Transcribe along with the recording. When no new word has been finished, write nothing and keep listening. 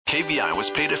KVI was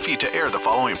paid a fee to air the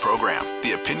following program.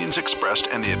 The opinions expressed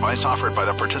and the advice offered by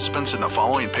the participants in the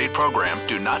following paid program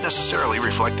do not necessarily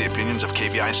reflect the opinions of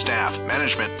KVI staff,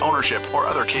 management, ownership, or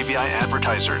other KVI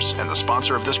advertisers, and the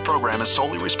sponsor of this program is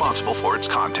solely responsible for its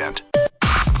content.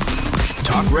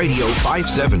 Talk Radio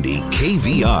 570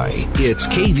 KVI. It's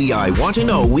KVI Want to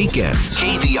Know Weekends.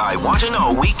 KVI Want to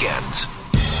Know Weekends.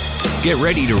 Get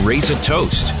ready to raise a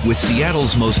toast with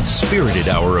Seattle's most spirited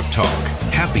hour of talk,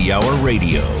 Happy Hour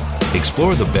Radio.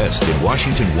 Explore the best in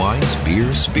Washington wines,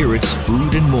 beers, spirits,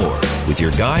 food, and more with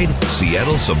your guide,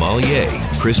 Seattle sommelier,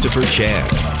 Christopher Chan.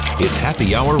 It's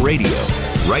Happy Hour Radio,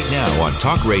 right now on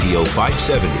Talk Radio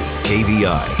 570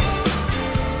 KVI.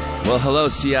 Well, hello,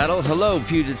 Seattle. Hello,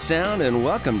 Puget Sound, and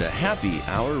welcome to Happy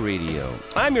Hour Radio.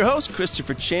 I'm your host,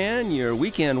 Christopher Chan, your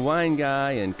weekend wine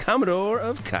guy and Commodore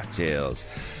of cocktails.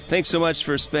 Thanks so much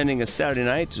for spending a Saturday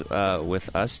night with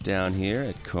us down here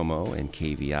at Como and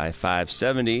KVI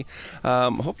 570.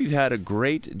 Hope you've had a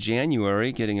great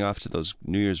January getting off to those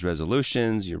New Year's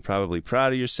resolutions. You're probably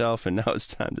proud of yourself, and now it's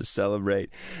time to celebrate.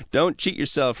 Don't cheat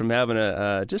yourself from having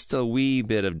just a wee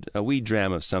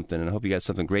dram of something, and I hope you got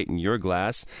something great in your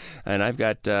glass. And I've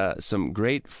got some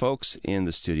great folks in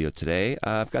the studio today.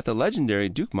 I've got the legendary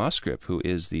Duke Moskrip, who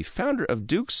is the founder of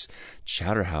Duke's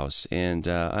Chowder House, and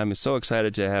I'm so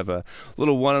excited to have a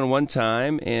little one-on-one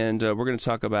time, and we're going to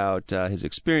talk about his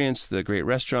experience, the great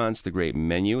restaurants, the great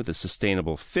menu, the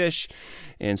sustainable fish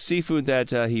and seafood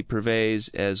that he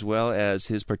purveys, as well as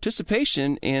his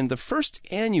participation in the first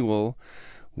annual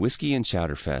Whiskey and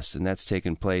Chowder Fest, and that's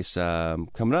taking place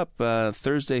coming up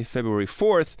Thursday, February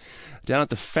 4th, down at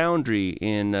the Foundry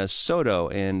in Soto,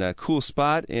 and a cool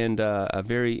spot and a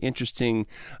very interesting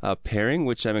pairing,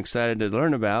 which I'm excited to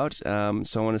learn about.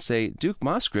 So I want to say, Duke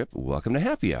Moskrip, welcome to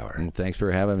Happy Hour. And thanks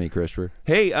for having me, Christopher.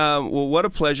 Hey, well, what a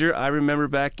pleasure. I remember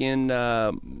back in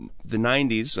the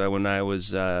 90s when I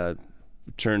was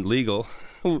turned legal,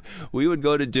 we would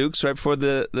go to Duke's right before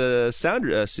the Sound.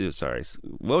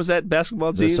 What was that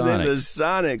basketball team's name? The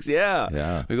Sonics.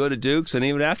 Yeah. We go to Duke's and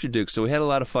even after Duke's. So we had a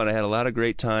lot of fun. I had a lot of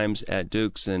great times at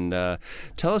Duke's. And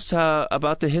tell us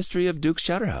about the history of Duke's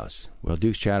Chowder House. Well,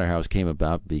 Duke's Chowder House came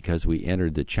about because we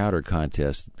entered the chowder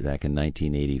contest back in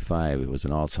 1985. It was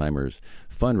an Alzheimer's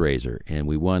fundraiser, and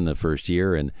we won the first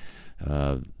year. And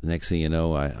the next thing you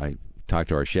know, I talked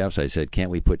to our chefs. I said, can't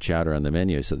we put chowder on the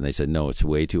menu? So they said, no, it's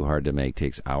way too hard to make,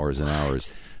 takes hours and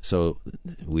hours. So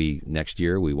next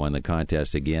year we won the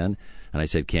contest again, and I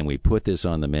said, can we put this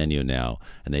on the menu now?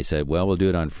 And they said, well, we'll do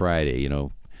it on Friday.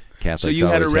 Catholics. So you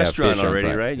had a always restaurant have fish already,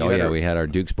 on Friday. right? We had our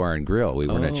Duke's Bar and Grill. We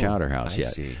weren't a Chowder House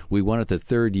yet. See. We won it the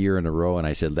third year in a row, and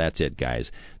I said, that's it,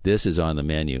 guys. This is on the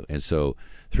menu. And so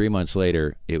 3 months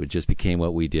later, it just became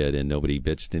what we did, and nobody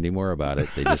bitched anymore about it.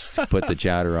 They just put the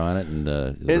chowder on it.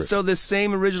 And so the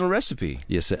same original recipe?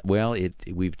 Yes. Well,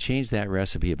 we've changed that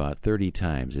recipe about 30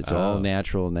 times. It's all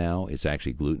natural now. It's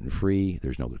actually gluten-free.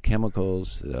 There's no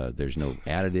chemicals. There's no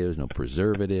additives, no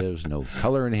preservatives, no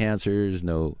color enhancers,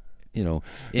 no no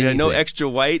extra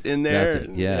white in there.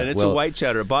 Nothing. Yeah, and it's a white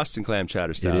chowder, a Boston clam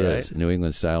chowder style, it right? is, New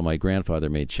England style. My grandfather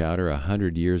made chowder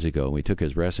 100 years ago, and we took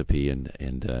his recipe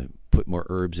and put more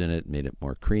herbs in it, made it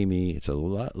more creamy. It's a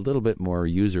little bit more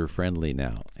user-friendly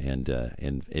now. And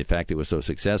in fact, it was so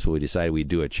successful, we decided we'd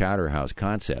do a chowder house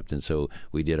concept, and so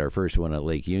we did our first one at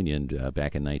Lake Union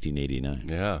back in 1989.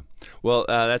 Yeah. Well,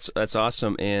 that's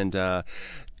awesome. And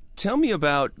tell me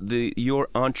about your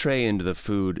entree into the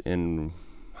food and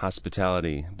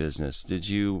hospitality business. Did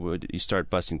you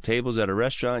start busting tables at a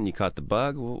restaurant and you caught the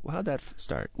bug? Well, how'd that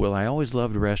start? Well, I always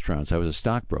loved restaurants. I was a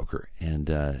stockbroker,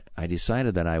 and I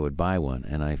decided that I would buy one,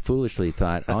 and I foolishly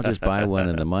thought, I'll just buy one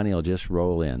and the money will just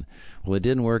roll in. Well, it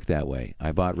didn't work that way.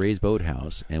 I bought Ray's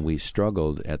Boathouse, and we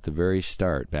struggled at the very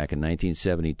start back in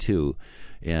 1972,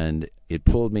 and it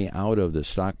pulled me out of the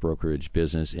stock brokerage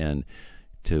business and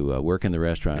to work in the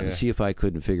restaurant and see if I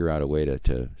couldn't figure out a way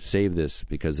to save this,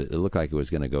 because it looked like it was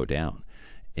going to go down.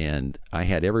 And I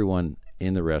had everyone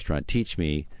in the restaurant teach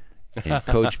me and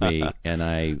coach me, and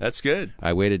That's good.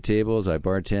 I waited tables, I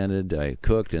bartended, I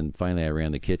cooked, and finally I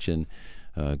ran the kitchen,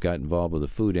 got involved with the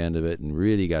food end of it, and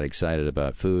really got excited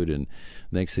about food. And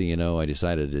next thing you know, I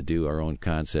decided to do our own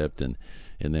concept, and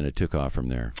then it took off from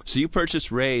there. So you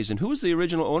purchased Ray's, and who was the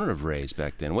original owner of Ray's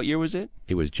back then? What year was it?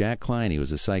 It was Jack Klein. He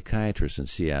was a psychiatrist in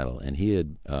Seattle, and he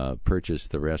had purchased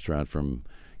the restaurant from,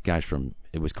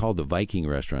 it was called the Viking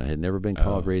Restaurant. It had never been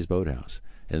called Ray's Boathouse.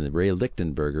 And Ray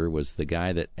Lichtenberger was the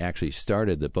guy that actually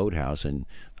started the boathouse, and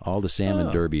all the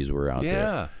salmon derbies were out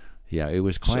there. Yeah, it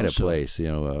was quite a place.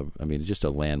 Just a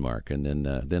landmark. And then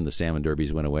the salmon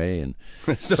derbies went away, and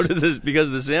so did this because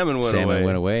the salmon went away. Salmon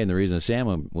went away, and the reason the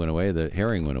salmon went away, the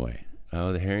herring went away.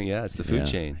 Oh, the herring, yeah, it's the food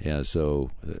chain. Yeah,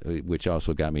 so, which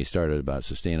also got me started about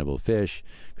sustainable fish,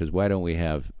 because why don't we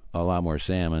have a lot more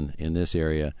salmon in this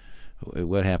area?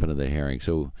 What happened to the herring?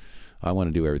 So I want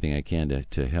to do everything I can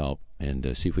to help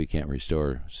and see if we can't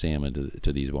restore salmon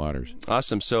to these waters.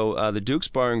 Awesome. So the Duke's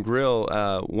Bar and Grill,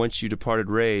 once you departed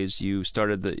Ray's, you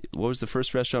started what was the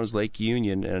first restaurant? It was Lake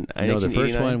Union. No, the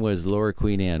first one was Lower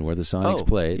Queen Anne, where the Sonics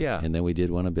played. Yeah. And then we did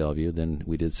one in Bellevue. Then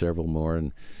we did several more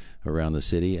around the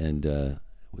city. And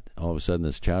all of a sudden,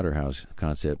 this Chowder House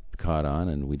concept caught on,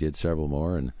 and we did several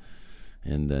more.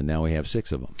 And now we have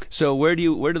 6 of them. So where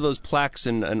do those plaques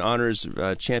and honors,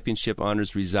 championship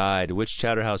honors reside? Which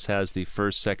Chowder House has the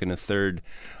first, second, and third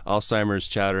Alzheimer's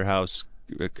Chowder House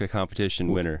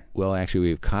competition winner? Well, actually,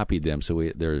 we've copied them, so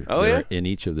they're in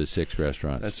each of the 6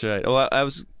 restaurants. That's right. Well, I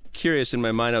was curious in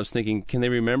my mind. I was thinking, can they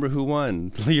remember who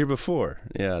won the year before?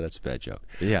 Yeah, that's a bad joke.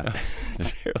 Yeah.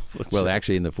 Terrible Well, joke.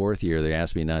 actually, in the 4th year, they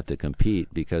asked me not to compete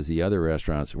because the other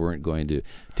restaurants weren't going to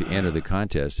enter the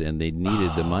contest, and they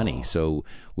needed the money. So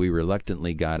we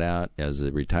reluctantly got out as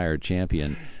a retired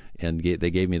champion, and they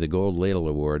gave me the Gold Ladle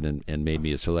Award and made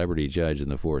me a celebrity judge in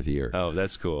the 4th year. Oh,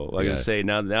 that's cool. Well, I gotta say,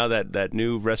 now that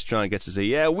new restaurant gets to say,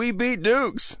 yeah, we beat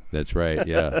Duke's. That's right.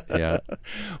 Yeah, yeah.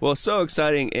 Well, so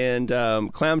exciting. And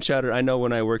clam chowder, I know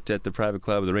when I worked at the private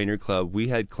club, the Rainier Club, we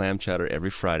had clam chowder every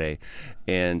Friday.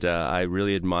 And I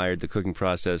really admired the cooking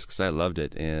process because I loved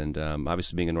it. And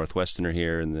obviously being a Northwesterner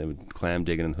here and the clam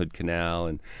digging in Hood Canal.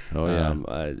 And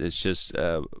it's just,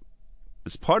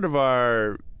 it's part of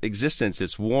our existence.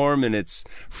 It's warm and it's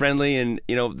friendly, and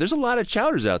there's a lot of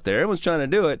chowders out there. Everyone's trying to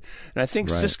do it, and I think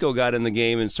Cisco got in the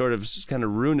game and sort of just kind of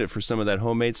ruined it for some of that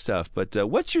homemade stuff. But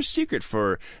what's your secret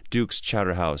for Duke's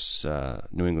Chowder House,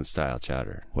 New England style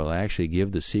chowder? Well, I actually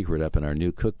give the secret up in our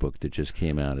new cookbook that just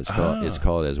came out. It's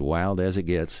called As Wild as It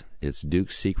Gets. It's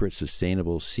Duke's Secret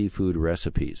Sustainable Seafood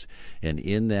Recipes, and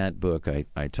in that book,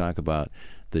 I talk about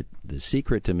the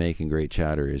secret to making great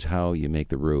chowder is how you make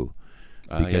the roux.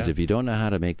 Because if you don't know how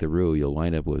to make the roux, you'll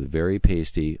wind up with very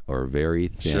pasty or very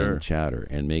thin chowder.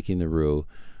 And making the roux,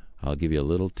 I'll give you a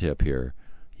little tip here.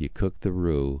 You cook the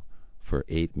roux for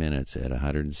 8 minutes at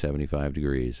 175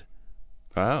 degrees.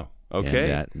 Wow. Okay.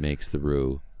 And that makes the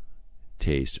roux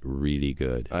taste really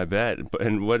good. I bet.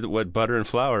 And what butter and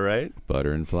flour, right?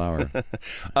 Butter and flour.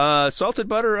 Salted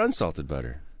butter or unsalted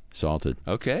butter? Salted.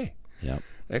 Okay. Yep.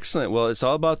 Excellent. Well, it's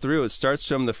all about the roux. It starts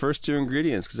from the first 2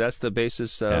 ingredients because that's the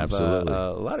basis of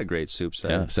a lot of great soups.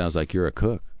 Yeah, sounds like you're a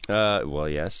cook. Well,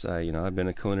 yes. I've been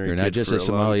a culinary. You're kid not just for a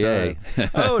sommelier.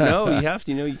 Oh no, you have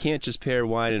to. You can't just pair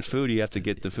wine and food. You have to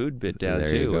get the food bit down there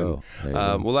too. You go. There you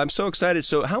go. Well, I'm so excited.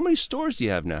 So, how many stores do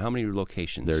you have now? How many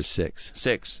locations? There's 6.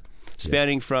 6,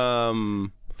 spanning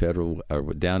from Federal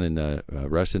down in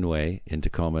Ruston Way in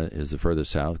Tacoma is the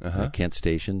furthest south. Kent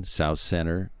Station, South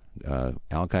Center,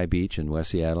 Alki Beach in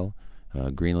West Seattle.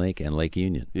 Green Lake and Lake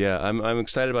Union. Yeah, I'm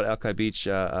excited about Alki Beach.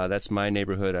 That's my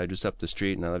neighborhood. I just up the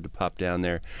street, and I love to pop down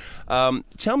there.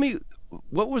 Tell me,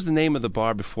 what was the name of the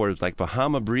bar before? It was like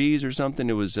Bahama Breeze or something.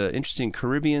 It was interesting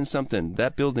Caribbean something.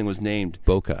 That building was named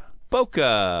Boca.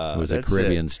 Boca. It was a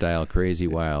Caribbean style, crazy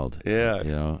wild.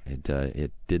 Yeah.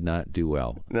 It did not do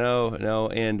well. No,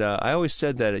 and I always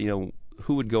said that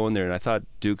who would go in there, and I thought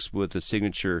Duke's with the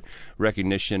signature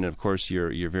recognition, and of course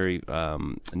your very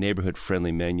neighborhood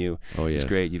friendly menu is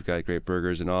great. You've got great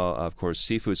burgers and all, of course,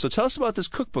 seafood. So tell us about this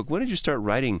cookbook. When did you start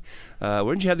writing?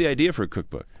 When did you have the idea for a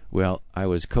cookbook? Well, I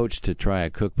was coached to try a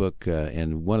cookbook,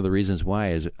 and one of the reasons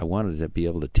why is I wanted to be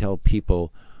able to tell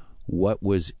people what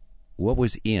was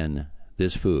in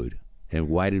this food and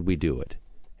why did we do it.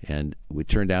 And it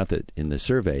turned out that in the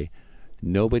survey,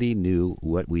 nobody knew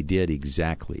what we did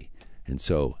exactly. And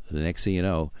so the next thing you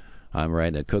know, I'm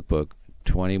writing a cookbook.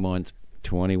 21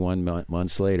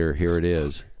 months later, here it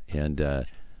is. And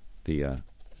the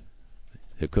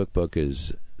cookbook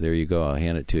is, there you go. I'll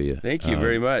hand it to you. Thank you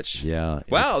very much. Yeah.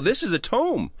 Wow, this is a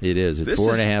tome. It is. It's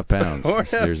 4.5 pounds. 4.5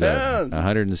 There's pounds.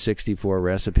 164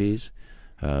 recipes.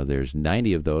 There's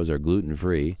 90 of those are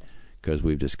gluten-free because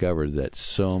we've discovered that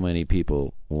so many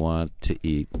people want to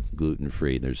eat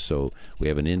gluten-free. We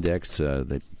have an index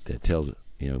that tells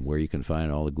where you can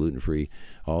find all the gluten-free,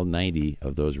 all 90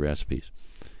 of those recipes.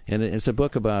 And it's a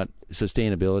book about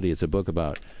sustainability. It's a book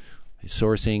about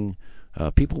sourcing.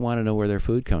 People want to know where their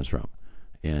food comes from.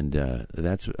 And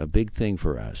that's a big thing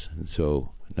for us. And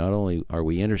so not only are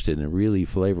we interested in really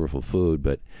flavorful food,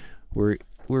 but we're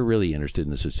really interested in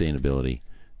the sustainability.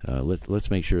 Let's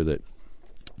make sure that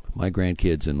my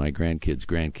grandkids and my grandkids'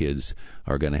 grandkids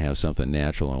are going to have something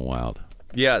natural and wild.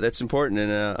 Yeah, that's important,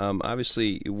 and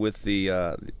obviously with the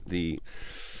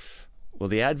Well,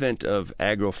 the advent of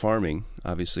agro farming,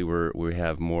 obviously we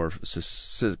have more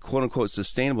quote-unquote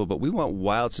sustainable, but we want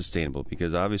wild sustainable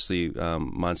because obviously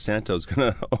Monsanto's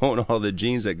going to own all the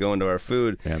genes that go into our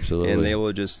food. Absolutely. And they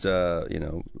will just,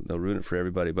 they'll ruin it for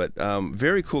everybody. But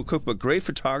very cool cookbook, great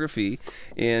photography,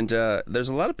 and there's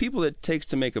a lot of people it takes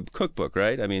to make a cookbook,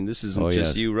 right? I mean, this isn't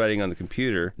just you writing on the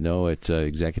computer. No, it's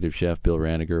executive chef Bill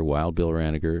Raniger, Wild Bill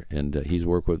Raniger, and he's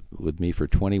worked with me for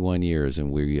 21 years,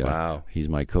 and wow. He's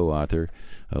my co-author.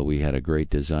 We had a great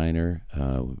designer,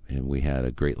 and we had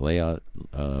a great layout.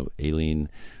 Aileen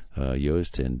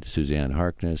Yost and Suzanne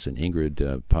Harkness and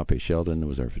Ingrid Pape Sheldon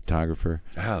was our photographer.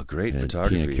 Oh, great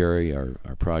photography. Tina Carey, our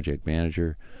project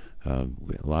manager. A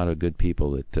lot of good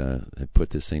people that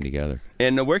put this thing together.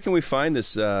 And where can we find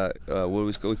this, what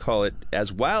we call it,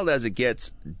 As Wild as It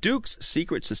Gets, Duke's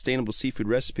Secret Sustainable Seafood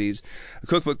Recipes, a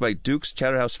cookbook by Duke's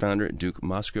Chowderhouse founder, Duke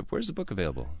Moskrip. Where's the book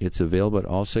available? It's available at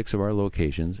all 6 of our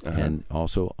locations and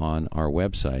also on our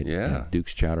website at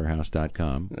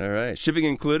dukeschowderhouse.com. All right. Shipping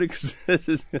included, because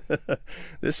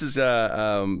this is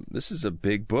a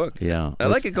big book. Yeah. I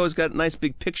like it. It's got nice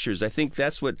big pictures. I think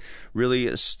that's what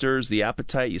really stirs the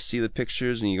appetite. You see the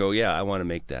pictures and you go, yeah, I want to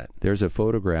make that. There's a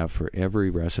photograph for every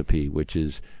recipe, which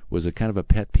was a kind of a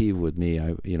pet peeve with me.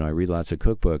 I read lots of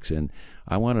cookbooks and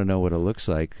I want to know what it looks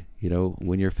like,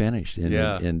 when you're finished.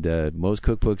 And most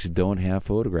cookbooks don't have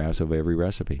photographs of every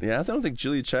recipe. Yeah, I don't think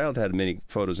Julia Child had many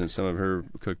photos in some of her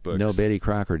cookbooks. No, Betty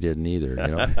Crocker didn't either.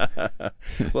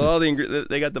 Well, all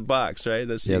they got the box, right?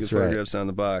 That's the photographs on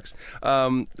the box.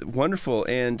 Wonderful.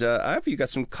 And you got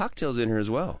some cocktails in here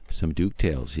as well. Some Duke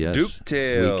Tales, yes. Duke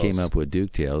Tales. We came up with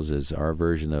Duke Tales as our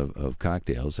version of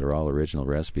cocktails. They're all original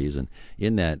recipes. And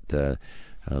in that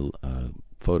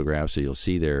photograph, so you'll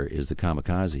see there is the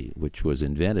kamikaze, which was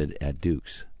invented at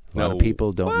Duke's. A lot of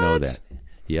people don't know that.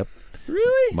 Yep.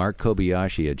 Really? Mark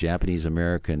Kobayashi, a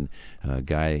Japanese-American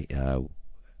guy,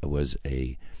 was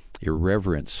a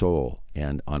irreverent soul.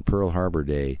 And on Pearl Harbor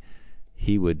Day,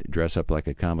 he would dress up like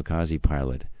a kamikaze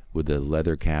pilot with the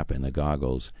leather cap and the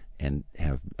goggles and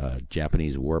have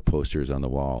Japanese war posters on the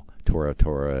wall, Tora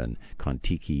Tora and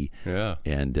Kontiki. Yeah.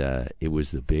 And it was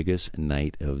the biggest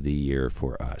night of the year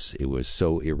for us. It was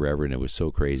so irreverent. It was so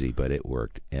crazy, but it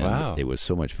worked. And it was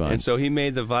so much fun. And so he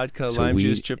made the vodka, lime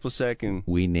juice, triple sec. And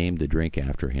we named the drink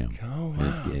after him. Oh,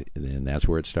 wow. And that's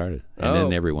where it started. And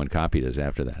then everyone copied us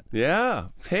after that. Yeah.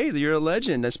 Hey, you're a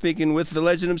legend. Speaking with the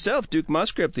legend himself, Duke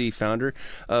Moskrip, the founder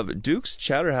of Duke's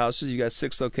Chowder Houses. You got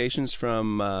 6 locations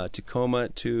from Tacoma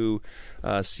to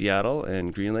Seattle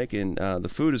and Green Lake, and the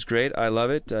food is great. I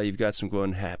love it. You've got some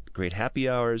great happy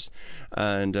hours,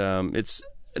 and it's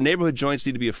neighborhood joints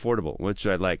need to be affordable, which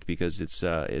I like because it's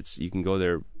you can go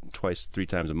there 2-3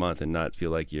 times a month and not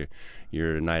feel like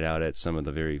you're a night out at some of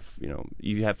the very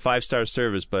you have 5-star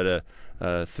service but a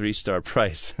 3-star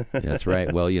price. That's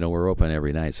right. Well, we're open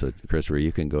every night, so Christopher,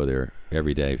 you can go there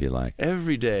every day if you like.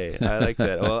 Every day, I like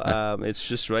that. Well, it's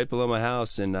just right below my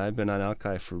house, and I've been on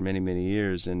Alki for many, many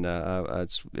years, and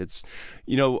it's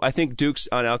I think Duke's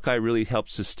on Alki really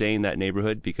helped sustain that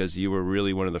neighborhood because you were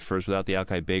really one of the first. Without the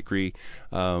Alki Bakery,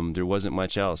 there wasn't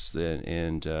much else,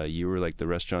 and you were like the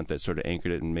restaurant that sort of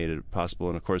anchored it and made it possible.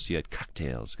 And of course, you had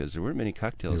cocktails because there weren't many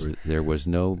cocktails. There was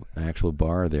no actual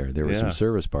bar there. There were some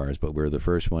service bars, but we're the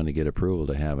first one to get approval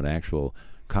to have an actual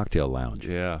cocktail lounge.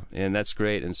 Yeah, and that's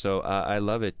great. And so I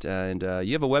love it. And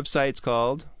you have a website. It's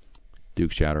called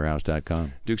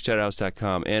dukeschowderhouse.com.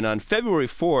 dukeschowderhouse.com. And on February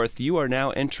 4th, you are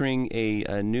now entering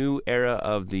a new era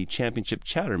of the championship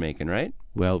chowder making, right?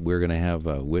 Well, we're going to have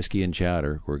whiskey and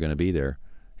chowder. We're going to be there.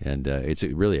 And it's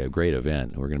really a great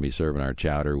event. We're going to be serving our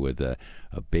chowder with a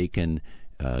bacon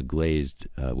glazed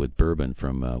with bourbon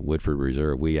from Woodford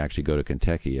Reserve. We actually go to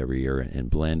Kentucky every year and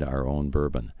blend our own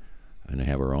bourbon and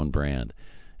have our own brand.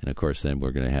 And, of course, then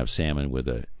we're going to have salmon with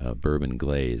a bourbon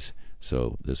glaze.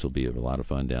 So this will be a lot of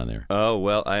fun down there. Oh,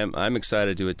 well, I'm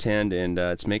excited to attend, and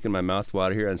it's making my mouth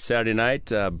water here on Saturday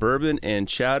night. Bourbon and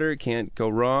chowder, can't go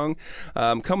wrong.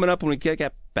 Coming up when we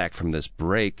get back from this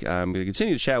break, I'm going to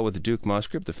continue to chat with Duke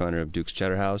Moskrip, the founder of Duke's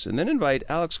Chowder House, and then invite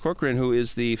Alex Corcoran, who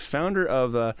is the founder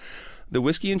of the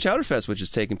Whiskey and Chowder Fest, which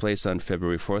is taking place on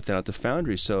February 4th down at the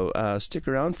Foundry. So stick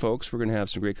around, folks. We're going to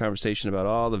have some great conversation about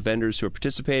all the vendors who are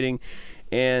participating.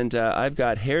 And I've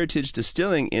got Heritage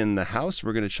Distilling in the house.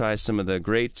 We're going to try some of the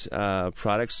great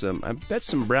products. I bet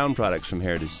some brown products from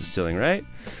Heritage Distilling, right?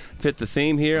 Fit the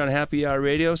theme here on Happy Hour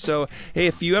Radio. So, hey,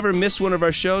 if you ever miss one of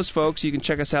our shows, folks, you can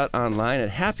check us out online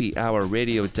at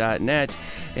happyhourradio.net.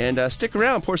 And stick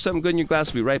around, pour something good in your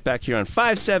glass. We'll be right back here on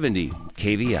 570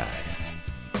 KVI.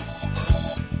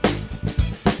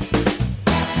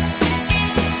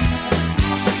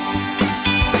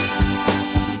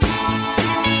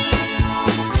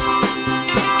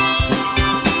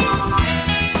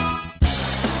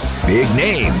 Big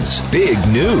names, big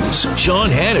news. Sean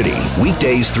Hannity,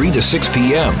 weekdays 3 to 6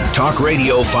 p.m. Talk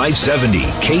Radio 570,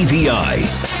 KVI.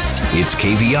 It's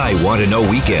KVI Want to Know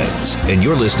Weekends, and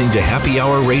you're listening to Happy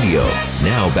Hour Radio.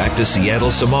 Now back to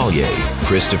Seattle sommelier,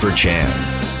 Christopher Chan.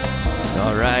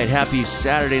 All right, happy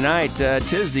Saturday night.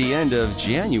 'Tis the end of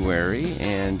January,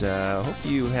 and hope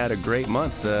you had a great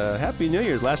month. Happy New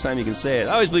Year. Last time you can say it.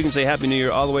 I always believe you can say Happy New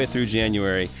Year all the way through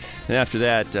January. And after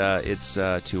that, it's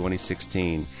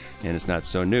 2016, and it's not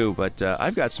so new. But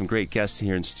I've got some great guests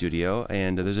here in studio,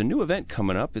 and there's a new event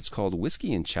coming up. It's called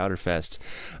Whiskey and Chowder Fest.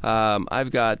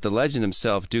 I've got the legend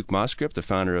himself, Duke Mosgrip, the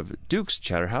founder of Duke's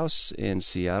Chowder House in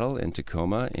Seattle and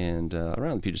Tacoma, and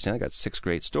around the Puget Sound. I've got 6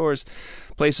 great stores,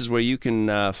 places where you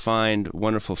can find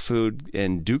wonderful food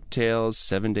and Duke tales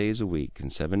 7 days a week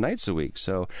and 7 nights a week.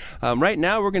 So right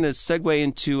now we're going to segue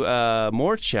into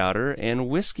more chowder and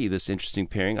whiskey, this interesting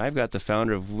pairing. I've got the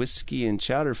founder of Whiskey and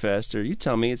Chowder Fest, or you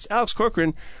tell me, it's Alex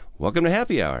Corcoran. Welcome to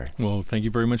Happy Hour. Well, thank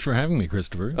you very much for having me,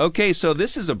 Christopher. Okay, so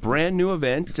this is a brand new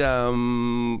event. Tell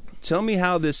me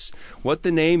what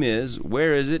the name is,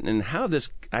 where is it, and how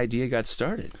this idea got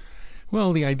started.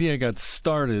 Well, the idea got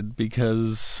started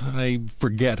because I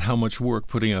forget how much work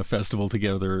putting a festival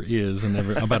together is, and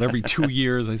about every 2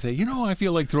 years I say, I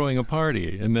feel like throwing a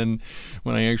party, and then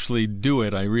when I actually do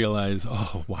it, I realize,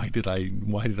 why did I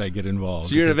get involved?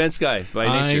 So you're an events guy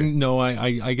by nature.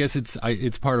 I guess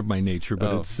it's part of my nature,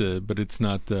 but it's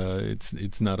not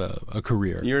a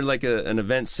career. You're like an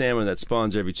event salmon that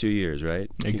spawns every 2 years, right?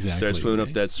 Exactly. You start swimming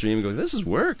up that stream and go, this is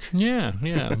work. Yeah,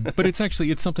 but it's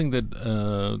something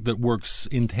that works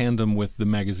in tandem with the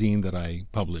magazine that I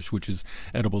publish, which is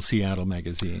Edible Seattle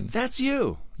Magazine. That's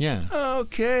you. Yeah.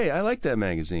 Okay, I like that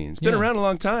magazine. It's been around a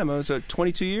long time. So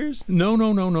 22 years? No.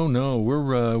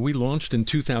 We launched in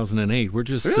 2008. We're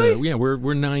just really?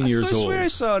 We're 9 years old. I swear I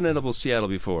saw an Edible Seattle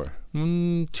before.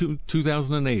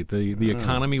 2008. The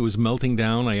economy was melting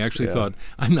down. I actually thought,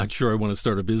 I'm not sure I want to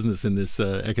start a business in this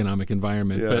economic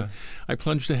environment, but I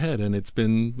plunged ahead, and it's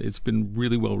been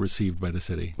really well received by the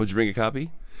city. Would you bring a copy?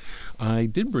 I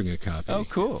did bring a copy. Oh,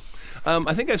 cool.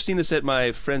 I think I've seen this at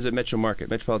my friends at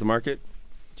Metropolitan Market.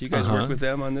 Do you guys work with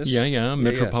them on this? Yeah.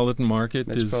 Metropolitan Market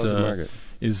is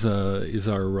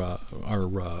our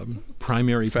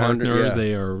primary founder,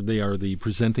 partner. They are the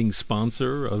presenting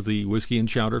sponsor of the Whiskey and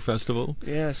Chowder Festival.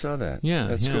 Yeah, I saw that. Yeah,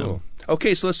 that's cool.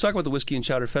 Okay, so let's talk about the Whiskey and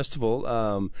Chowder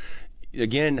Festival.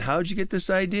 Again, how did you get this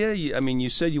idea? You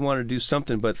said you wanted to do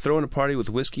something, but throwing a party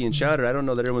with whiskey and chowder, I don't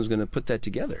know that everyone's going to put that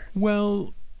together.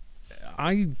 Well,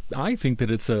 I think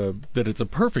that it's a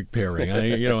perfect pairing.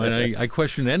 I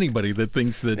question anybody that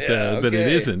thinks that it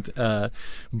isn't.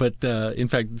 But in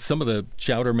fact, some of the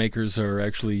chowder makers are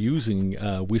actually using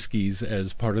whiskeys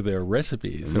as part of their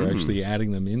recipes. They're actually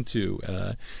adding them into,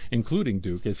 including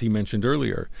Duke, as he mentioned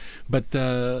earlier. But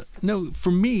no,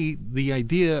 for me, the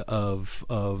idea of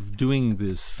doing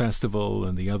this festival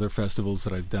and the other festivals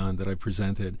that I've done, that I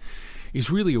presented, is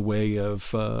really a way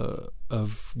of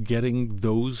getting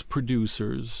those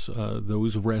producers,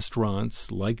 those restaurants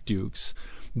like Duke's,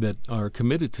 that are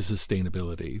committed to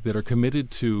sustainability, that are committed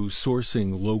to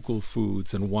sourcing local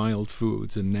foods and wild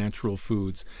foods and natural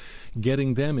foods,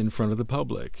 getting them in front of the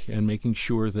public and making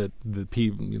sure that the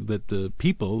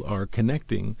people are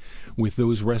connecting with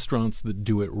those restaurants that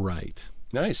do it right.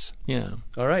 Nice. Yeah.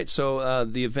 All right. So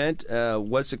the event,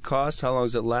 what's it cost? How long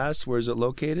does it last? Where is it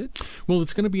located? Well,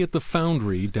 it's going to be at the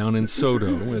Foundry down in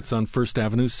Soto. It's on First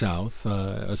Avenue South,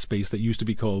 a space that used to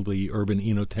be called the Urban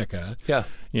Enoteca. Yeah.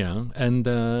 Yeah. And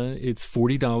it's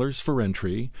 $40 for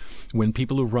entry. When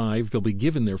people arrive, they'll be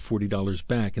given their $40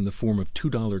 back in the form of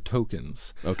 $2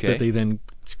 tokens that they then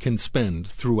can spend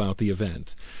throughout the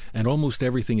event. And almost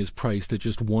everything is priced at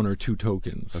just 1 or 2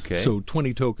 tokens. Okay. So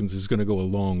 20 tokens is going to go a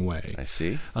long way. I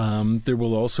see. There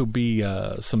will also be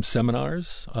some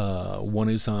seminars. One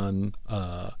is on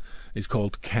is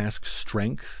called Cask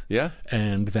Strength. Yeah.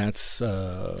 And that's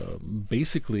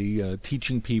basically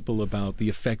teaching people about the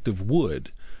effect of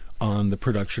wood on the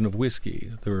production of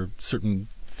whiskey. There are certain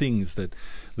things that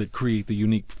create the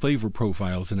unique flavor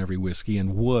profiles in every whiskey,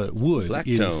 and wood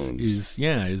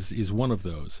is one of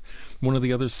those. One of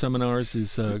the other seminars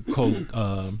is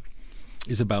called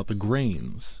is about the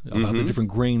grains, about the different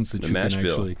grains that you can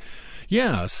actually.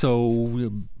 Yeah,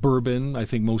 so bourbon, I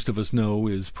think most of us know,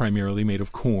 is primarily made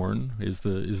of corn. Is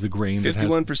the grain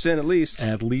 51% at least.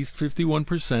 At least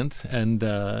 51%,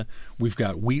 and we've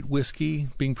got wheat whiskey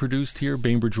being produced here.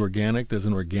 Bainbridge Organic does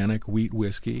an organic wheat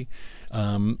whiskey.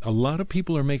 A lot of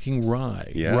people are making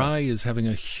rye. Yeah. Rye is having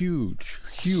a huge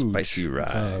spicy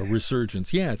rye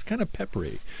resurgence. Yeah, it's kind of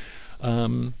peppery,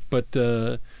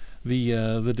 but.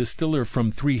 The distiller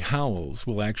from Three Howls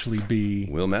will actually be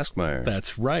Will Maskmeyer.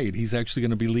 That's right. He's actually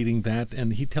going to be leading that,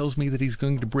 and he tells me that he's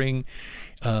going to bring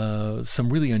some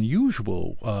really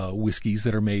unusual whiskeys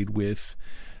that are made with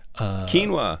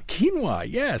Quinoa. Quinoa,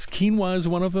 yes. Quinoa is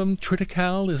one of them.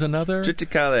 Triticale is another.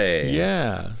 Triticale.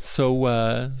 Yeah. So,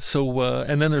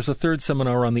 and then there's a third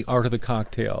seminar on the art of the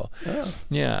cocktail. Oh.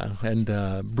 Yeah, and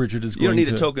Bridget is going to... You don't need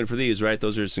a token for these, right?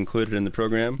 Those are just included in the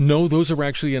program? No, those are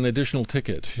actually an additional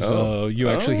ticket. Oh. You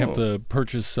actually have to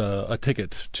purchase a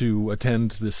ticket to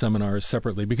attend the seminars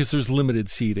separately because there's limited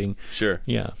seating. Sure.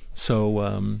 Yeah.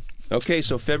 So... Okay,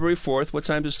 so February 4th, what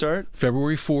time to start?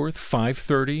 February 4th,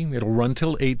 5:30. It'll run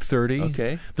till 8:30.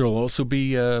 Okay. There will also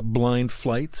be blind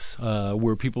flights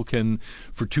where people can,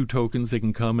 for 2 tokens, they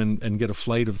can come and get a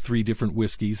flight of 3 different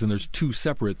whiskeys, and there's 2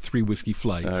 separate 3-whiskey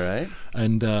flights. All right.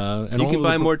 And you can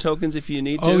buy more tokens if you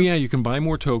need to? Oh, yeah, you can buy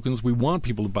more tokens. We want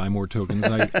people to buy more tokens.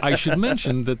 I should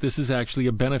mention that this is actually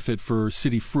a benefit for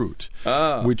City Fruit,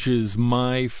 which is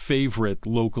my favorite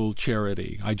local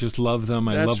charity. I just love them.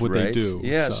 I love what they do.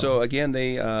 Yeah, so again,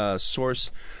 they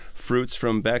source fruits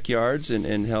from backyards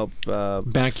and help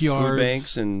backyards, food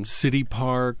banks and city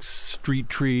parks, street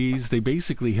trees. They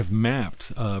basically have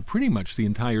mapped pretty much the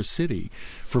entire city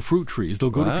for fruit trees. They'll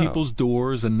go to people's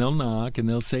doors and they'll knock and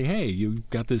they'll say, "Hey, you've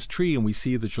got this tree and we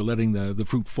see that you're letting the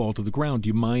fruit fall to the ground. Do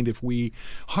you mind if we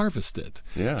harvest it?"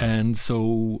 Yeah. And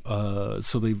so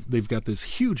they've got this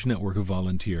huge network of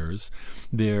volunteers.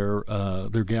 They're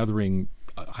gathering.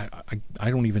 I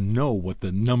don't even know what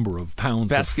the number of pounds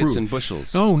baskets of fruit. and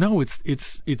bushels. Oh no,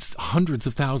 it's hundreds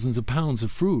of thousands of pounds of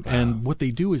fruit. Wow. And what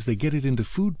they do is they get it into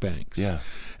food banks. Yeah.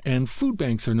 And food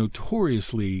banks are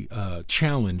notoriously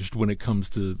challenged when it comes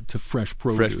to fresh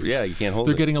produce. Yeah, you can't hold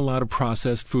They're it. getting a lot of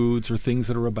processed foods or things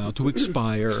that are about to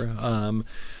expire.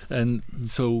 And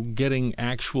so getting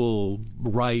actual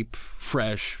ripe,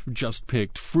 fresh, just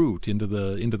picked fruit into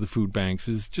the food banks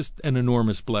is just an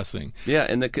enormous blessing. Yeah,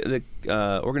 and the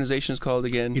organization is called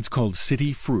again? It's called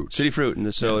City Fruit. City Fruit,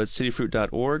 and so it's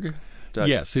cityfruit.org?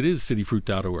 Yes, it is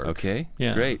cityfruit.org. Okay,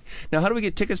 yeah. Great. Now, how do we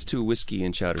get tickets to Whiskey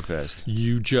and Chowderfest?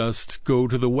 You just go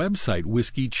to the website,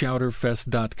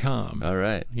 whiskeychowderfest.com. All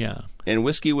right. Yeah. And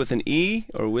whiskey with an E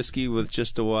or whiskey with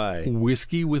just a Y?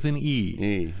 Whiskey with an E.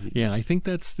 E. Yeah, I think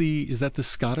is that the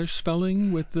Scottish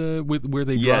spelling with where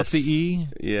they drop the E?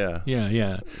 Yeah.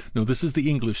 Yeah. No, this is the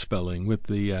English spelling with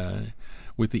the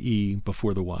E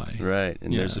before the Y. Right,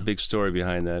 and there's a big story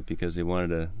behind that because they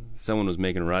wanted someone was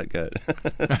making rotgut,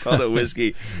 called it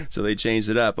whiskey, so they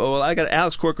changed it up. Oh, well, I got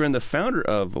Alex Corcoran, the founder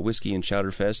of Whiskey and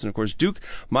Chowderfest, and of course Duke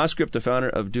Mosgrip, the founder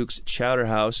of Duke's Chowder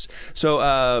House.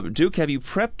 So, Duke, have you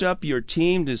prepped up your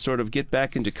team to sort of get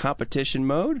back into competition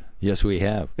mode? Yes, we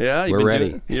have. Yeah, we're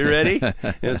ready. You're ready? And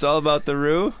it's all about the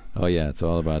roux? Oh, yeah, it's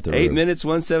all about the roux. 8 minutes,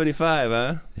 175,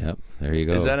 huh? Yep, there you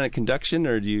go. Is that a conduction,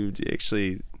 or do you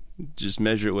actually just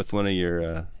measure it with one of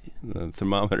your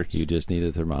thermometers? You just need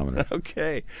a thermometer.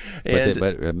 Okay.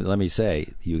 But let me say,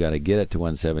 you got to get it to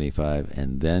 175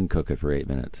 and then cook it for 8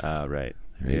 minutes. Right.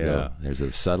 There you go. There's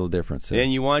a subtle difference there.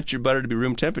 And you want your butter to be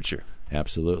room temperature.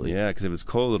 Absolutely. Yeah, because if it's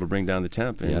cold, it'll bring down the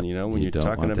temp. And, when you're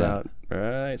talking about... That.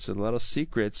 Right, so a lot of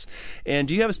secrets. And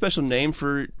do you have a special name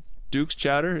for Duke's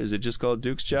Chowder? Is it just called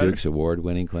Duke's Chowder? Duke's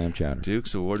award-winning clam chowder.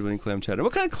 Duke's award-winning clam chowder.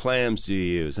 What kind of clams do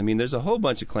you use? I mean, there's a whole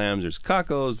bunch of clams. There's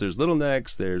cockles, there's little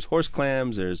necks, there's horse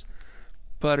clams, there's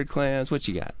buttered clams. What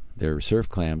you got? They're surf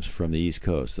clams from the East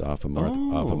Coast, off of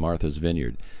Martha's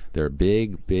Vineyard. They're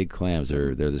big clams.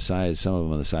 They're the size. Some of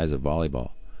them are the size of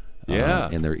volleyball. Yeah,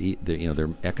 and they're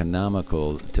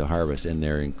economical to harvest, and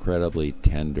they're incredibly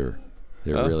tender.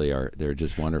 They really are. They're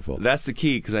just wonderful. That's the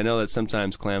key, because I know that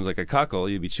sometimes clams, like a cockle,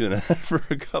 you'd be chewing on for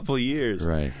a couple of years.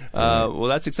 Right. Well,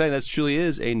 that's exciting. That truly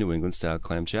is a New England-style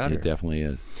clam chowder. It definitely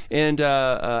is. And,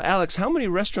 Alex, how many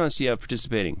restaurants do you have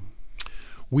participating?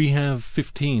 We have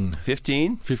 15.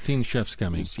 15? 15 chefs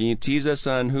coming. Can you tease us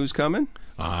on who's coming?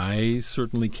 I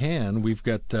certainly can. We've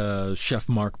got Chef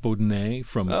Marc Baudenet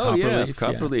from Copperleaf. Yeah,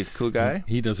 Copperleaf. Cool guy.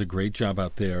 He does a great job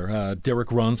out there. Derek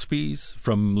Ronspies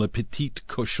from Le Petit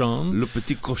Cochon. Le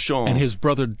Petit Cochon. And his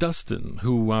brother Dustin,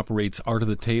 who operates Art of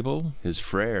the Table. His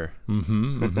frere.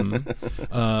 Alderbrook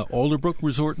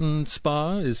Resort and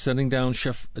Spa is sending down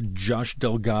Chef Josh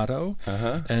Delgado.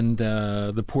 And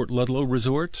the Port Ludlow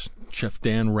Resort, Chef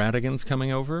Dan Radigan's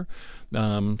coming over.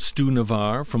 Stu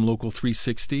Navarre from Local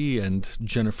 360 and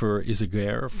Jennifer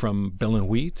Izaguirre from Bell and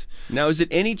Wheat. Now, is it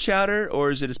any chowder,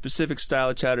 or is it a specific style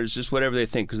of chowder? It's just whatever they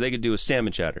think, because they could do a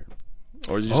salmon chowder.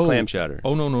 Or is it just clam chowder?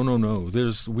 Oh, no.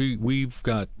 We've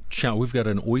got We've got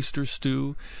an oyster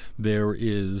stew. There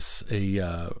is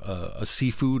a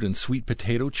seafood and sweet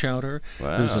potato chowder.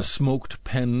 Wow. There's a smoked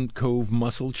Penn Cove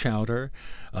mussel chowder.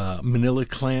 Manila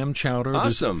clam chowder.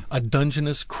 Awesome. There's a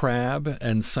Dungeness crab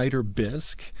and cider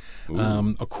bisque.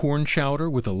 A corn chowder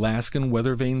with Alaskan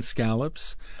weather vane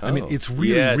scallops. I mean, it's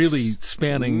really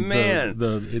spanning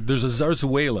there's a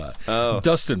zarzuela.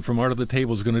 Dustin from Art of the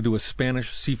Table is going to do a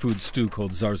Spanish seafood stew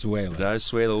called zarzuela.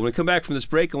 Zarzuela. When we come back from this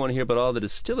break, I want to hear about all the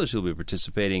distillers who will be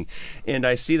participating. And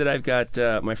I see that I've got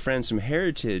my friends from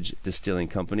Heritage Distilling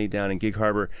Company down in Gig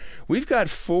Harbor. We've got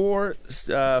four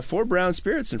brown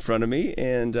spirits in front of me,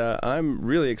 and I'm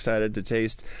really excited to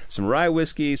taste some rye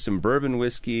whiskey, some bourbon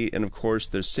whiskey, and of course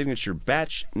their signature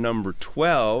batch number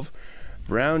 12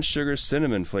 brown sugar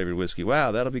cinnamon flavored whiskey.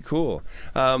 Wow, that'll be cool.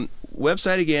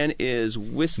 Website again is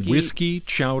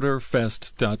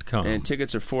whiskeychowderfest.com, and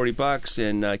tickets are $40.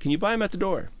 And can you buy them at the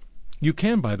door? You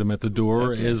can buy them at the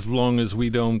door as long as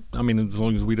we don't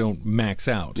max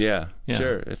out. Yeah.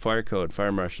 Sure. Fire code,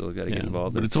 fire marshal, got to get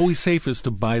involved. But it's always safest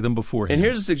to buy them beforehand. And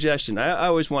here's a suggestion. I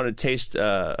always want to taste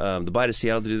the Bite of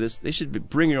Seattle to do this. They should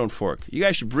bring your own fork. You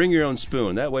guys should bring your own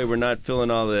spoon. That way we're not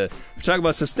filling all the... We're talking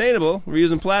about sustainable. We're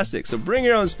using plastic. So bring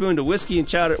your own spoon to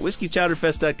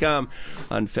whiskeychowderfest.com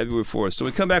on February 4th. So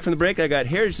we come back from the break. I got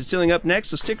Heritage Distilling up next.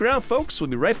 So stick around, folks.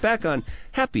 We'll be right back on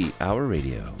Happy Hour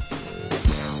Radio.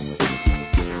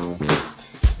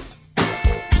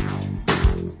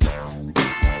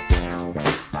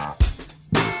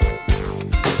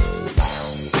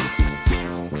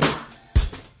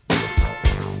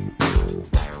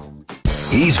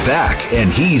 He's back, and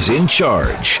he's in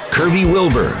charge. Kirby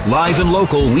Wilbur, live and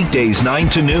local, weekdays 9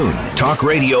 to noon. Talk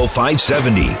Radio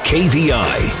 570,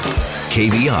 KVI.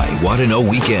 KVI Want to Know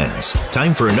Weekends.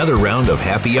 Time for another round of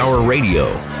Happy Hour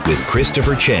Radio with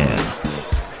Christopher Chan.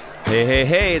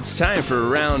 Hey, it's time for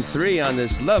round 3 on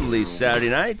this lovely Saturday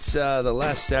night, the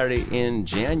last Saturday in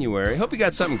January. Hope you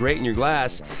got something great in your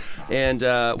glass. And,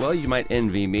 well, you might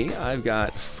envy me. I've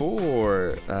got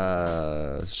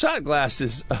 4 shot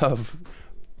glasses of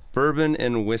bourbon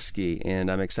and whiskey,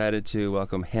 and I'm excited to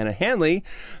welcome Hannah Hanley,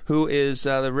 who is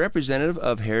the representative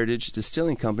of Heritage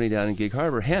Distilling Company down in Gig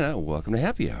Harbor. Hannah, welcome to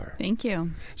Happy Hour. Thank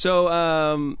you.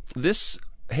 So this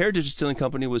Heritage Distilling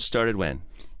Company was started when?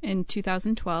 In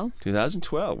 2012.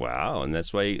 2012. Wow, and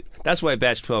that's why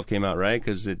Batch 12 came out, right?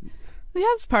 Because it. Yeah,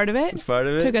 that's part of it. It's part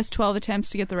of it. Took us 12 attempts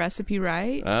to get the recipe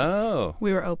right. Oh.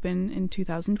 We were open in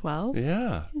 2012.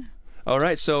 Yeah. All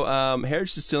right, so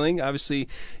Heritage Distilling, obviously,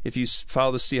 if you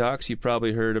follow the Seahawks, you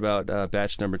probably heard about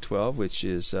batch number 12, which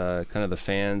is kind of the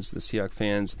Seahawk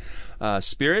fans'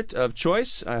 spirit of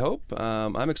choice, I hope.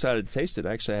 I'm excited to taste it.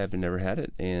 Actually, I have never had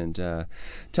it. And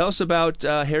tell us about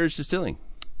Heritage Distilling.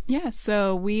 Yeah,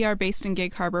 so we are based in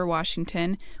Gig Harbor,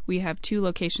 Washington. We have 2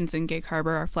 locations in Gig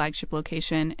Harbor, our flagship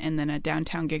location, and then a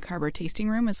downtown Gig Harbor tasting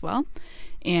room as well.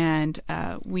 And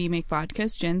we make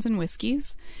vodkas, gins, and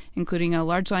whiskeys, including a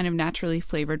large line of naturally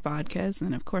flavored vodkas, and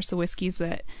then, of course, the whiskeys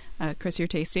that, Chris, you're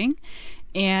tasting.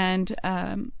 And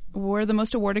we're the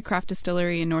most awarded craft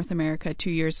distillery in North America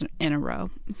 2 years in a row.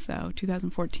 So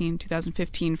 2014,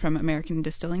 2015 from American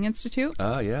Distilling Institute.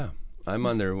 Oh, yeah. I'm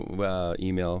on their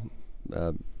email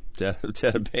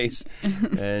database,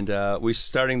 and we're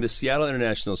starting the Seattle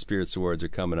International Spirits Awards are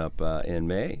coming up in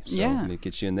May, so let me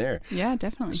get you in there. Yeah,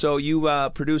 definitely. So you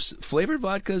produce flavored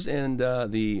vodkas and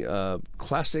the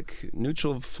classic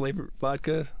neutral flavored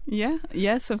vodka?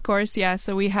 Yes, of course, yeah.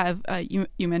 So we have, you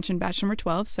mentioned batch number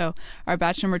 12, so our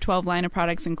batch number 12 line of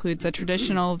products includes a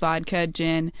traditional vodka,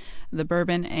 gin, the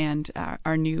bourbon, and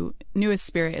our newest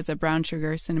spirit is a brown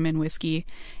sugar cinnamon whiskey,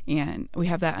 and we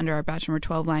have that under our batch number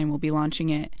 12 line. We'll be launching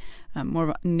it more of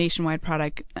a nationwide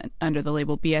product under the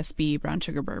label BSB Brown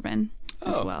Sugar Bourbon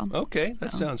as well. Okay,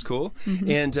 that sounds cool.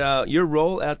 Mm-hmm. And your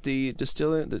role at the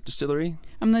distillery?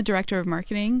 I'm the director of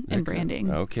marketing and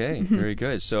branding. Okay, very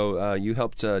good. So you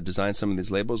helped design some of these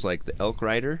labels, like the Elk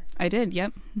Rider? I did,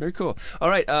 yep. Very cool. All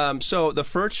right, so the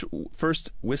first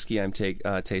whiskey I'm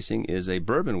tasting is a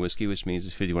bourbon whiskey, which means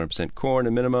it's 51% corn,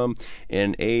 a minimum,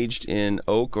 and aged in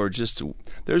oak, or just,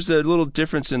 there's a little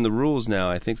difference in the rules now.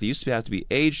 I think they used to have to be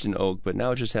aged in oak, but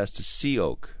now it just has to see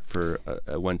oak for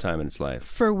one time in its life.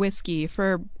 For whiskey.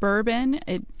 For bourbon,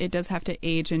 it does have to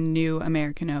age in new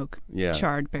American oak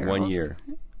charred barrels. 1 year.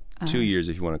 2 years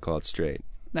if you want to call it straight.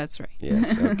 That's right.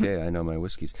 Yes. Okay. I know my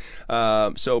whiskeys.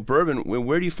 So bourbon.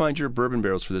 Where do you find your bourbon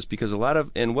barrels for this? Because a lot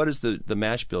of what is the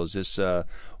mash bill? Is this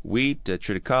wheat,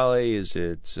 triticale? Is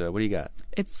it what do you got?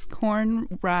 It's corn,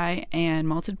 rye, and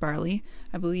malted barley.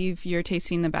 I believe you're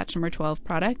tasting the batch number 12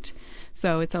 product,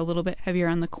 so it's a little bit heavier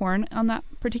on the corn on that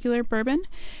particular bourbon.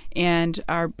 And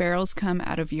our barrels come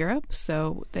out of Europe,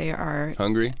 so they are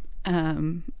Hungary.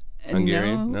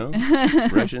 Hungarian? No.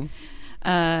 Russian.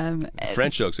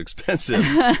 French oak's expensive.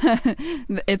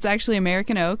 It's actually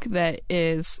American oak that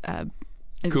is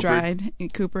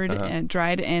coopered and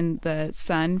dried in the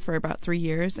sun for about 3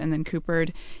 years, and then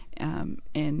coopered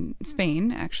in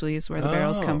Spain. Actually, is where the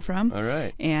barrels come from. All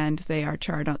right, and they are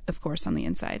charred, of course, on the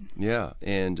inside. Yeah,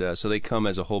 and so they come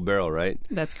as a whole barrel, right?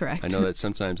 That's correct. I know that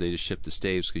sometimes they just ship the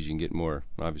staves because you can get more,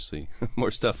 obviously, more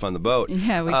stuff on the boat.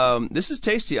 Yeah, this is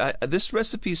tasty. This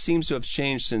recipe seems to have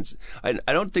changed since. I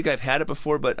don't think I've had it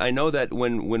before, but I know that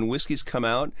when whiskeys come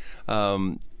out,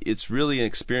 it's really an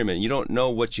experiment. You don't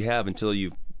know what you have until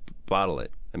you bottle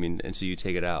it. I mean, until you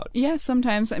take it out. Yeah,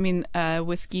 sometimes. I mean,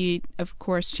 whiskey, of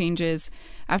course, changes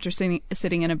after sitting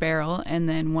in a barrel, and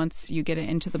then once you get it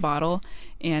into the bottle,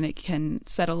 and it can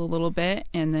settle a little bit,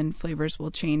 and then flavors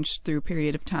will change through a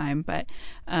period of time. But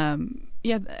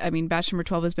yeah, I mean, batch number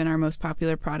 12 has been our most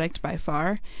popular product by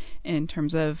far in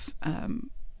terms of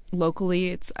locally.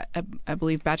 It's I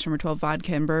believe batch number 12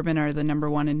 vodka and bourbon are the number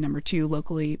 1 and number 2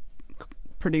 locally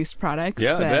produced products.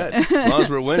 Yeah, I bet. As long as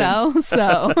we're winning.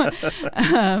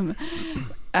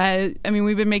 I mean,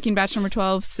 we've been making batch number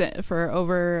 12 for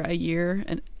over a year,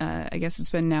 and I guess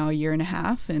it's been now a year and a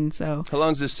half. And so, how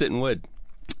long does this sit in wood?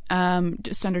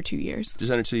 Just under 2 years.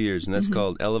 Just under 2 years, and that's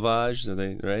called élevage, are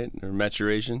they right? Or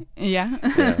maturation? Yeah.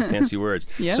 Yeah, fancy words.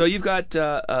 Yeah. So you've got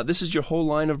this is your whole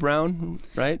line of brown,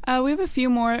 right? We have a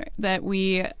few more that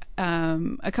we,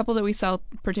 a couple that we sell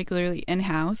particularly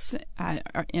in-house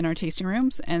in our tasting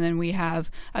rooms, and then we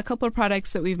have a couple of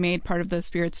products that we've made part of the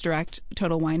Spirits Direct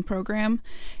Total Wine program,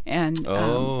 and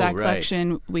that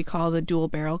collection we call the Dual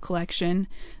Barrel Collection.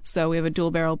 So we have a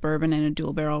dual barrel bourbon and a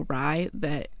dual barrel rye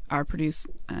that are produced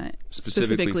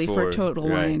specifically for Total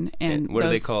Wine. And what do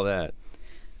they call that?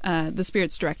 The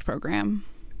Spirits Direct program.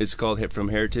 It's called from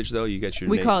Heritage, though? You got your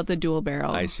We name? call it the dual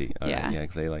barrel. I see. All yeah. Right. Yeah,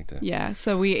 they like to. Yeah,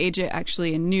 so we age it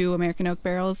actually in new American oak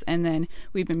barrels, and then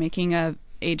we've been making a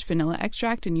aged vanilla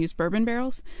extract and used bourbon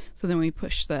barrels. So then we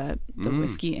push the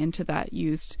whiskey into that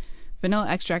used vanilla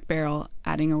extract barrel,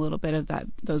 adding a little bit of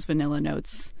those vanilla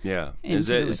notes. Yeah. Is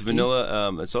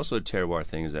vanilla, it's also a terroir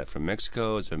thing. Is that from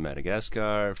Mexico? Is it from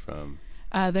Madagascar?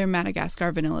 They're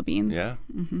Madagascar vanilla beans. Yeah.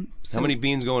 Mm-hmm. So how many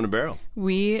beans go in a barrel?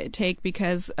 We take,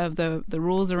 because of the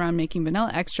rules around making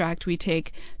vanilla extract, we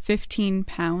take 15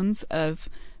 pounds of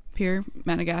pure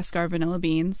Madagascar vanilla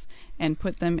beans and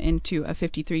put them into a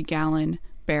 53-gallon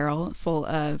barrel full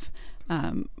of,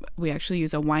 we actually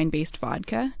use a wine-based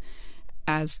vodka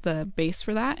as the base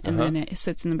for that, and then it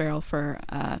sits in the barrel for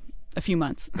a few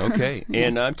months. Okay.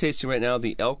 And I'm tasting right now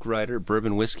the Elk Rider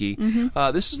bourbon whiskey.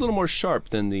 This is a little more sharp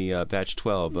than the batch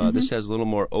 12. This has a little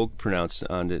more oak pronounced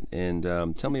on it. And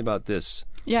tell me about this.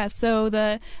 Yeah, so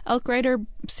the Elk Rider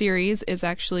series is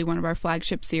actually one of our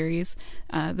flagship series.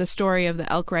 The story of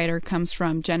the Elk Rider comes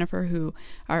from Jennifer, who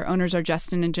our owners are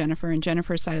Justin and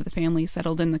Jennifer's side of the family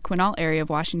settled in the Quinault area of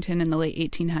Washington in the late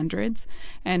 1800s,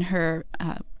 and her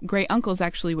great uncles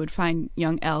actually would find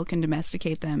young elk and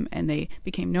domesticate them, and they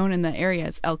became known in the area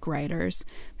as Elk Riders.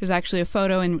 There's actually a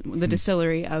photo in the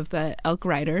distillery of the Elk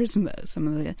Riders and some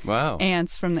of the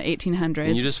ants from the 1800s.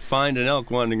 And you just find an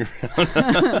elk wandering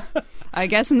around. I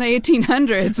guess in the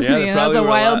 1800s. Yeah, I mean, that was a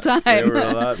wild time. There were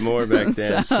a lot more back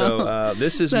then. So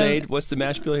this is made, what's the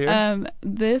mash bill here?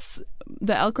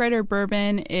 The Elk Rider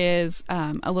bourbon is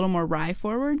a little more rye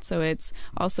forward, so it's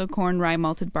also corn, rye,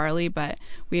 malted barley, but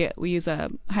we use a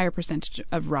higher percentage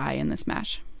of rye in this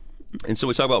mash. And so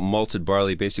we talk about malted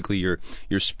barley. Basically, you're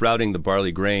sprouting the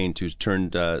barley grain to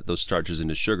turn those starches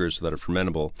into sugars so that are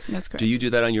fermentable. That's correct. Do you do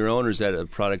that on your own, or is that a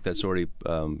product that's already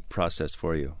processed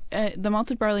for you? The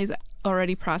malted barley is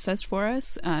already processed for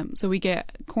us. So we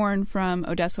get corn from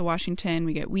Odessa, Washington.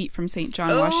 We get wheat from St.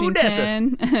 John,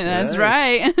 Washington. That's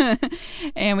right.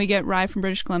 And we get rye from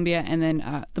British Columbia. And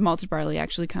then the malted barley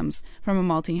actually comes from a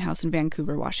malting house in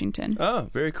Vancouver, Washington. Oh,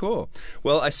 very cool.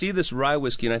 Well, I see this rye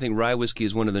whiskey, and I think rye whiskey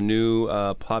is one of the new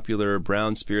popular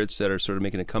brown spirits that are sort of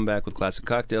making a comeback with classic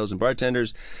cocktails and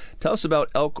bartenders. Tell us about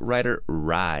Elk Rider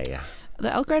Rye.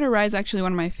 The Elk Rider Rye is actually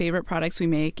one of my favorite products we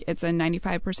make. It's a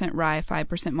 95% rye,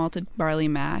 5% malted barley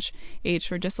mash, aged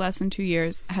for just less than 2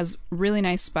 years. It has really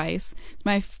nice spice. It's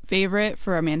my favorite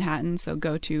for a Manhattan, so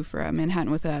go-to for a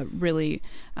Manhattan with a really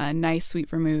nice sweet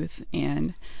vermouth.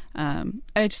 And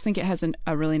I just think it has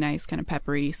a really nice kind of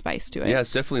peppery spice to it. Yeah,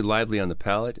 it's definitely lively on the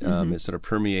palate. It sort of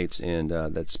permeates, and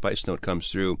that spice note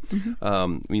comes through.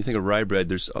 When you think of rye bread,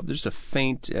 there's a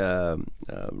faint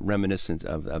reminiscence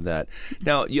of that.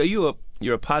 Now,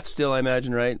 you're a pot still, I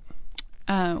imagine, right?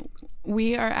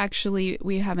 We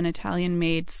have an Italian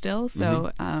made still,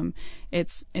 so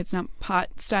it's not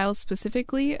pot style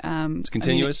specifically. It's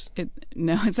continuous?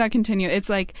 No, it's not continuous. It's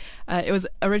like it was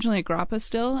originally a grappa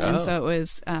still, and so it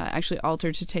was actually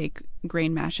altered to take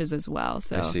grain mashes as well.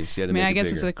 So I see. So you had to I mean, make I it guess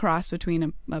bigger. it's a cross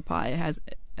between a pot. It has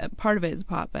part of it is a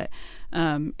pot, but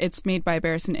it's made by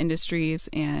Barrison Industries,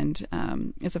 and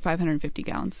it's a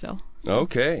 550-gallon still. So.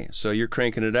 Okay, so you're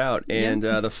cranking it out. And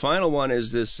the final one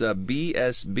is this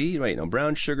BSB,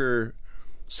 brown sugar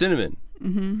cinnamon.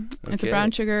 Okay. It's a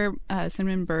brown sugar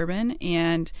cinnamon bourbon,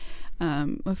 and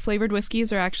flavored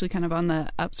whiskeys are actually kind of on the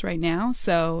ups right now.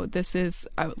 So this is,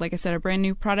 like I said, a brand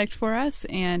new product for us.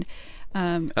 And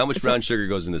how much brown sugar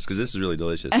goes in this? Because this is really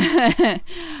delicious.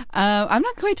 I'm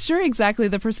not quite sure exactly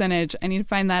the percentage. I need to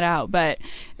find that out. But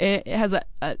it has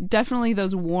definitely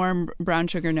those warm brown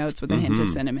sugar notes with a hint of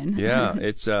cinnamon. Yeah,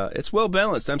 it's well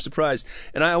balanced. I'm surprised.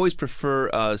 And I always prefer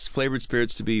flavored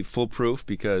spirits to be foolproof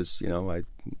because,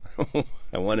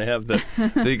 I want to have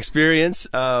the experience.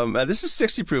 This is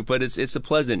 60 proof, but it's a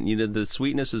pleasant. The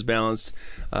sweetness is balanced.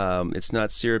 It's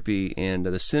not syrupy, and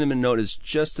the cinnamon note is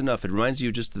just enough. It reminds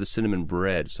you just of the cinnamon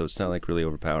bread, so it's not like really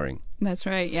overpowering. That's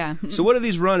right. Yeah. So what do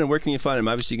these run, and where can you find them?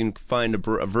 Obviously, you can find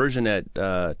a version at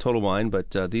Total Wine, but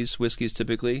these whiskeys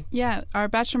typically. Yeah, our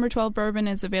batch number 12 bourbon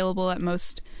is available at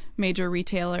most major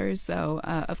retailers. So,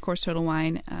 of course, Total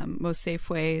Wine, most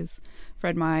Safeways,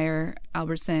 Fred Meyer,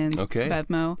 Albertsons,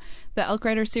 Bevmo. The Elk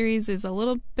Rider series is a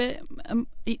little bit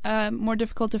more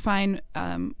difficult to find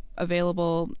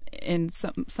available in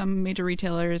some major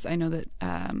retailers. I know that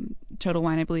Total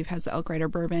Wine, I believe, has the Elk Rider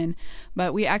bourbon,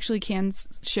 but we actually can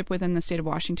ship within the state of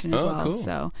Washington as well. Cool.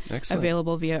 So excellent.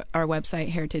 Available via our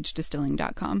website,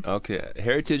 heritagedistilling.com. Okay,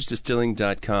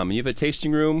 heritagedistilling.com. And you have a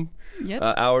tasting room. Yep.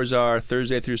 Hours are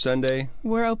Thursday through Sunday?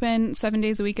 We're open 7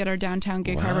 days a week at our downtown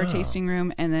Gig Harbor tasting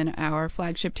room, and then our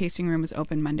flagship tasting room is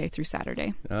open Monday through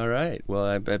Saturday. All right. Well,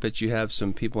 I bet you have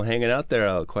some people hanging out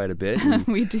there quite a bit.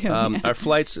 We do. Our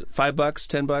flights, $5,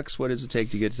 $10? What does it take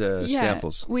to get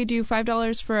samples? We do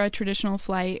 $5 for a traditional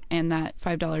flight, and that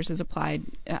 $5 is applied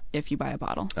if you buy a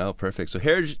bottle. Oh, perfect. So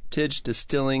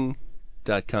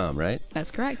heritagedistilling.com, right?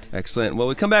 That's correct. Excellent. Well,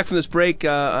 we come back from this break.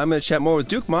 I'm going to chat more with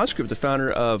Duke Mosgrip, the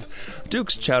founder of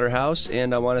Duke's Chowder House,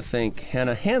 and I want to thank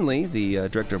Hannah Hanley, the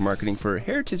director of marketing for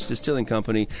Heritage Distilling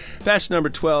Company, batch number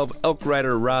 12, Elk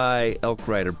Rider Rye, Elk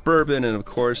Rider Bourbon, and of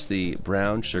course the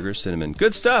brown sugar cinnamon.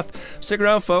 Good stuff. Stick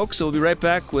around, folks. We'll be right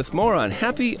back with more on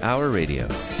Happy Hour Radio.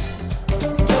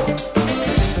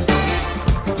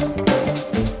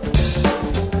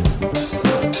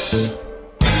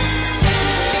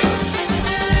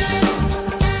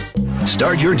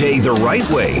 Start your day the right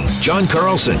way. John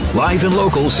Carlson, live and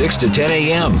local, 6 to 10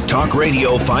 a.m. Talk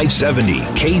Radio 570,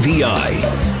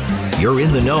 KVI. You're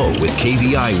in the know with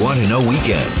KVI Want to Know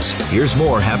Weekends. Here's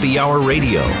more Happy Hour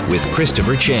Radio with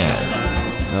Christopher Chan.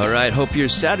 All right, hope your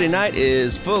Saturday night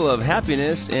is full of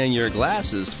happiness and your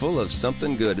glass is full of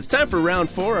something good. It's time for round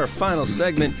 4, our final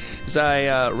segment, as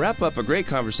I wrap up a great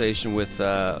conversation with,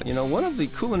 one of the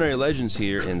culinary legends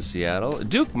here in Seattle,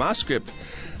 Duke Mosgrip,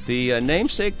 the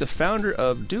namesake, the founder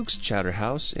of Duke's Chowder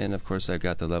House, and of course I've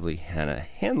got the lovely Hannah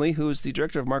Hanley, who is the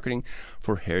director of marketing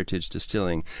for Heritage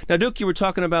Distilling. Now, Duke, you were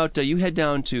talking about you head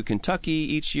down to Kentucky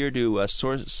each year to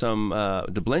source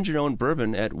to blend your own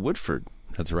bourbon at Woodford.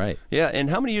 That's right. Yeah, and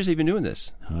how many years have you been doing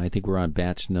this? I think we're on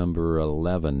batch number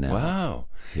 11 now. Wow.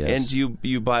 Yes. And do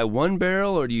you buy one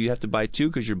barrel, or do you have to buy two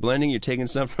because you're blending, you're taking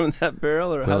some from that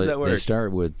barrel, or how does that work? They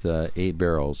start with 8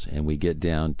 barrels, and we get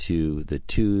down to the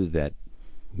 2 that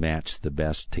match the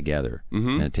best together.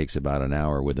 And it takes about an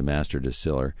hour with the master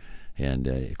distiller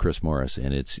and Chris Morris,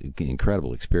 and it's an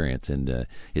incredible experience. And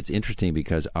it's interesting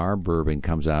because our bourbon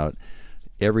comes out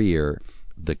every year,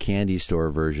 the candy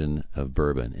store version of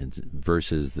bourbon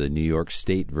versus the New York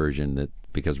State version, that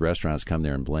because restaurants come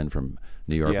there and blend from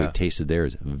New York. Yeah. We've tasted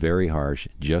theirs, very harsh,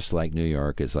 just like New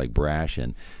York. It's like brash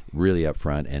and really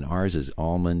upfront, and ours is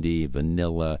almondy,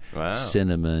 vanilla,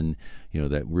 cinnamon,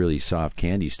 that really soft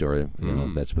candy store,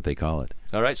 that's what they call it.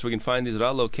 All right, so we can find these at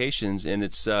all locations, and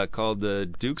it's called the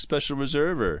Duke Special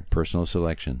Reserve, or Personal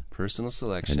Selection. Personal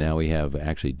Selection. And now we have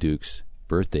actually Duke's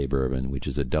Birthday Bourbon, which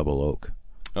is a double oak.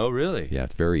 Oh, really? Yeah,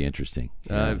 it's very interesting.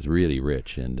 It's really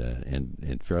rich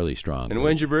and fairly strong. And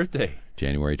when's your birthday?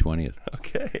 January 20th.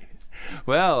 Okay.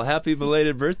 Well, happy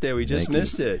belated birthday. We just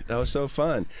missed it. That was so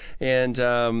fun. And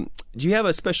do you have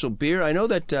a special beer? I know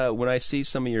that when I see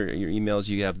some of your emails,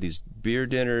 you have these beer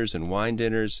dinners and wine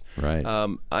dinners. Right.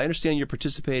 I understand you're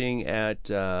participating at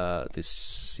the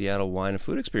Seattle Wine and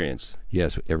Food Experience.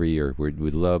 Yes, every year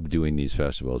we love doing these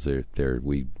festivals.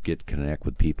 We get to connect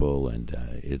with people, and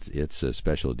it's a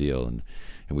special deal, and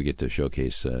we get to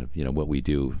showcase what we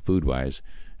do food wise.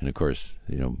 And of course,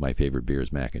 my favorite beer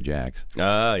is Mac and Jack's.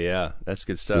 Ah, yeah, that's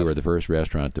good stuff. We were the first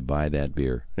restaurant to buy that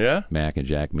beer. Yeah, Mac and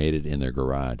Jack made it in their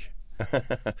garage.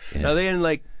 Are they in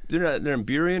they're in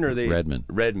Burien, or are they Redmond?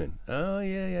 Redmond. Oh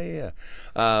yeah.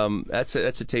 That's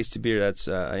a tasty beer. That's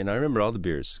and I remember all the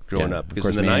beers growing up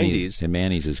because in the '90s, and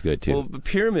Manny's is good too. Well,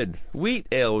 Pyramid Wheat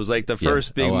Ale was like the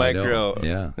first big micro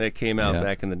that came out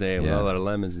back in the day with a lot of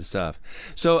lemons and stuff.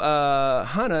 So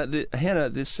Hannah,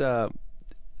 this.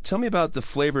 Tell me about the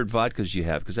flavored vodkas you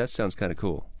have, because that sounds kind of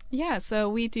cool. Yeah, so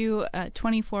we do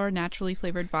 24 naturally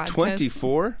flavored vodkas.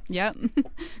 24? Yep.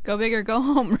 Go big or go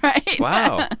home, right?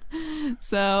 Wow.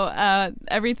 So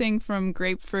everything from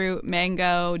grapefruit,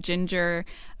 mango, ginger.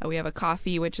 We have a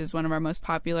coffee, which is one of our most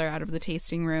popular out of the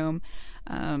tasting room.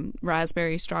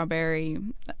 Raspberry, strawberry.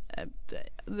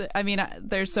 I mean,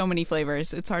 there's so many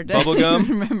flavors. It's hard to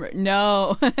remember.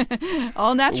 No,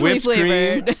 all naturally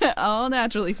flavored. All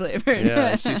naturally flavored. Yeah,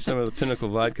 I see some of the Pinnacle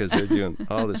vodkas. They're doing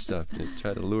all this stuff to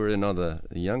try to lure in all the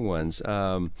young ones.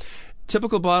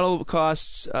 Typical bottle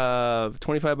costs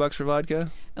 $25 for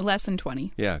vodka? Less than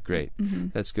 20. Yeah, great. Mm-hmm.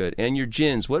 That's good. And your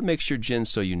gins, what makes your gins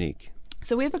so unique?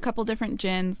 So we have a couple different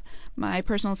gins. My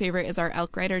personal favorite is our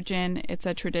Elk Rider gin. It's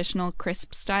a traditional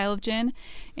crisp style of gin,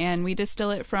 and we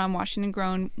distill it from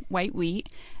Washington-grown white wheat.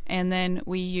 And then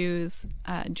we use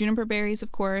juniper berries,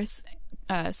 of course,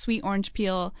 sweet orange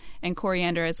peel, and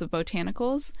coriander as the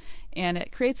botanicals. And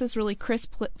it creates this really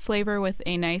crisp flavor with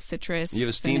a nice citrus. You have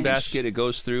a steam finish. basket. It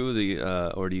goes through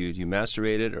the, or do you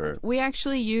macerate it, or? We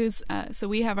actually use. So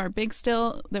we have our big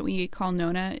still that we call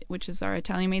Nona, which is our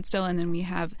Italian-made still, and then we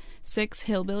have 6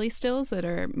 hillbilly stills that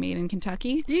are made in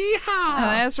Kentucky. Yeehaw!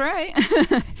 That's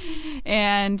right.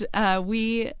 And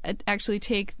we actually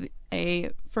take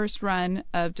a first run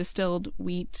of distilled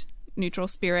wheat neutral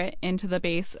spirit into the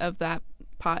base of that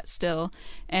pot still,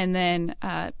 and then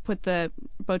put the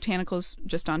botanicals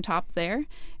just on top there,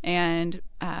 and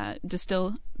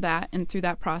distill that, and through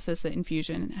that process the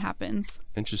infusion happens.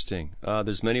 Interesting.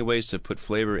 There's many ways to put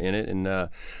flavor in it, and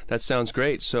that sounds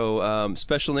great. So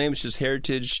special name is just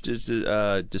Heritage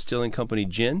Distilling Company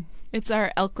Gin? It's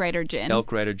our Elk Rider gin.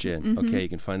 Elk Rider gin. Mm-hmm. Okay, you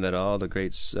can find that at all the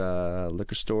great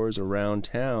liquor stores around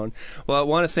town. Well, I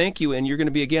want to thank you, and you're going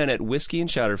to be again at Whiskey and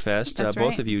Chowder Fest, That's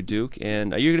both right. of you, Duke.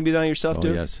 And are you going to be down yourself,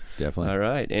 Duke? Oh, yes, definitely. All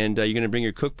right. And you're going to bring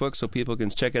your cookbook so people can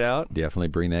check it out? Definitely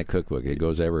bring that cookbook. It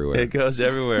goes everywhere. It goes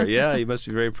everywhere. Yeah, you must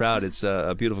be very proud. It's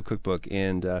a beautiful cookbook.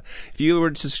 And if you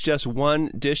were to suggest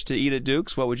one dish to eat at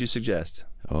Duke's, what would you suggest?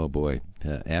 Oh, boy.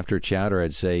 After chowder,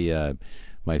 I'd say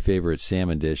my favorite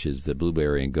salmon dish is the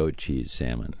blueberry and goat cheese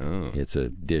salmon. Oh. It's a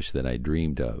dish that I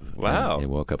dreamed of. Wow.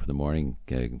 And woke up in the morning,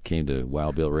 came to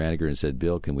Wild Bill Raniger and said,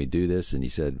 Bill, can we do this? And he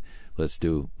said, let's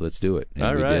do it. And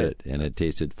all we right. did it, and it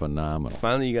tasted phenomenal.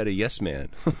 Finally, you got a yes man.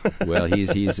 Well,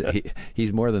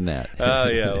 he's more than that. Oh,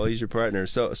 yeah. Well, he's your partner.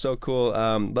 So cool.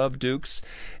 Love Duke's,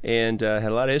 and had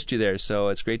a lot of history there. So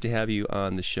it's great to have you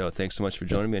on the show. Thanks so much for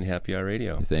joining me on Happy Hour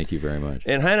Radio. Thank you very much.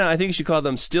 And Hannah, I think you should call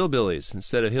them Stillbillies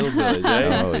instead of Hillbillies,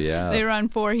 right? Oh, yeah. They run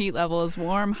 4 heat levels: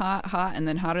 warm, hot, and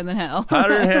then hotter than hell.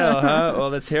 Hotter than hell, huh?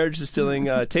 Well, that's Heritage Distilling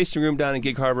Tasting Room down in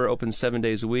Gig Harbor, open 7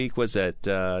 days a week. What's that,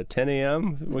 10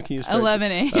 a.m.? When can you start?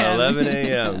 11 a.m. 11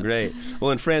 a.m. Great.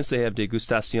 Well, in France, they have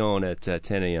degustation at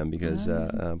 10 a.m. because,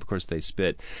 of course, they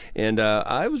spit. And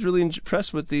I was really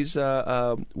impressed with these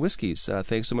whiskeys.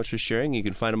 Thanks so much for sharing. You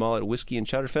can find them all at Whiskey and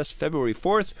Chowder Fest, February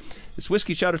 4th. It's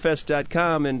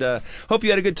whiskeychowderfest.com. And hope you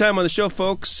had a good time on the show,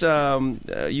 folks.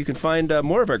 You can find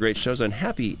more of our great shows on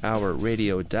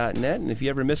happyhourradio.net. And if you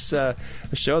ever miss a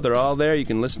show, they're all there. You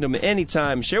can listen to them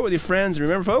anytime. Share with your friends. And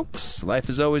remember, folks, life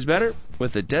is always better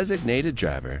with a designated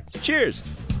driver. So cheers.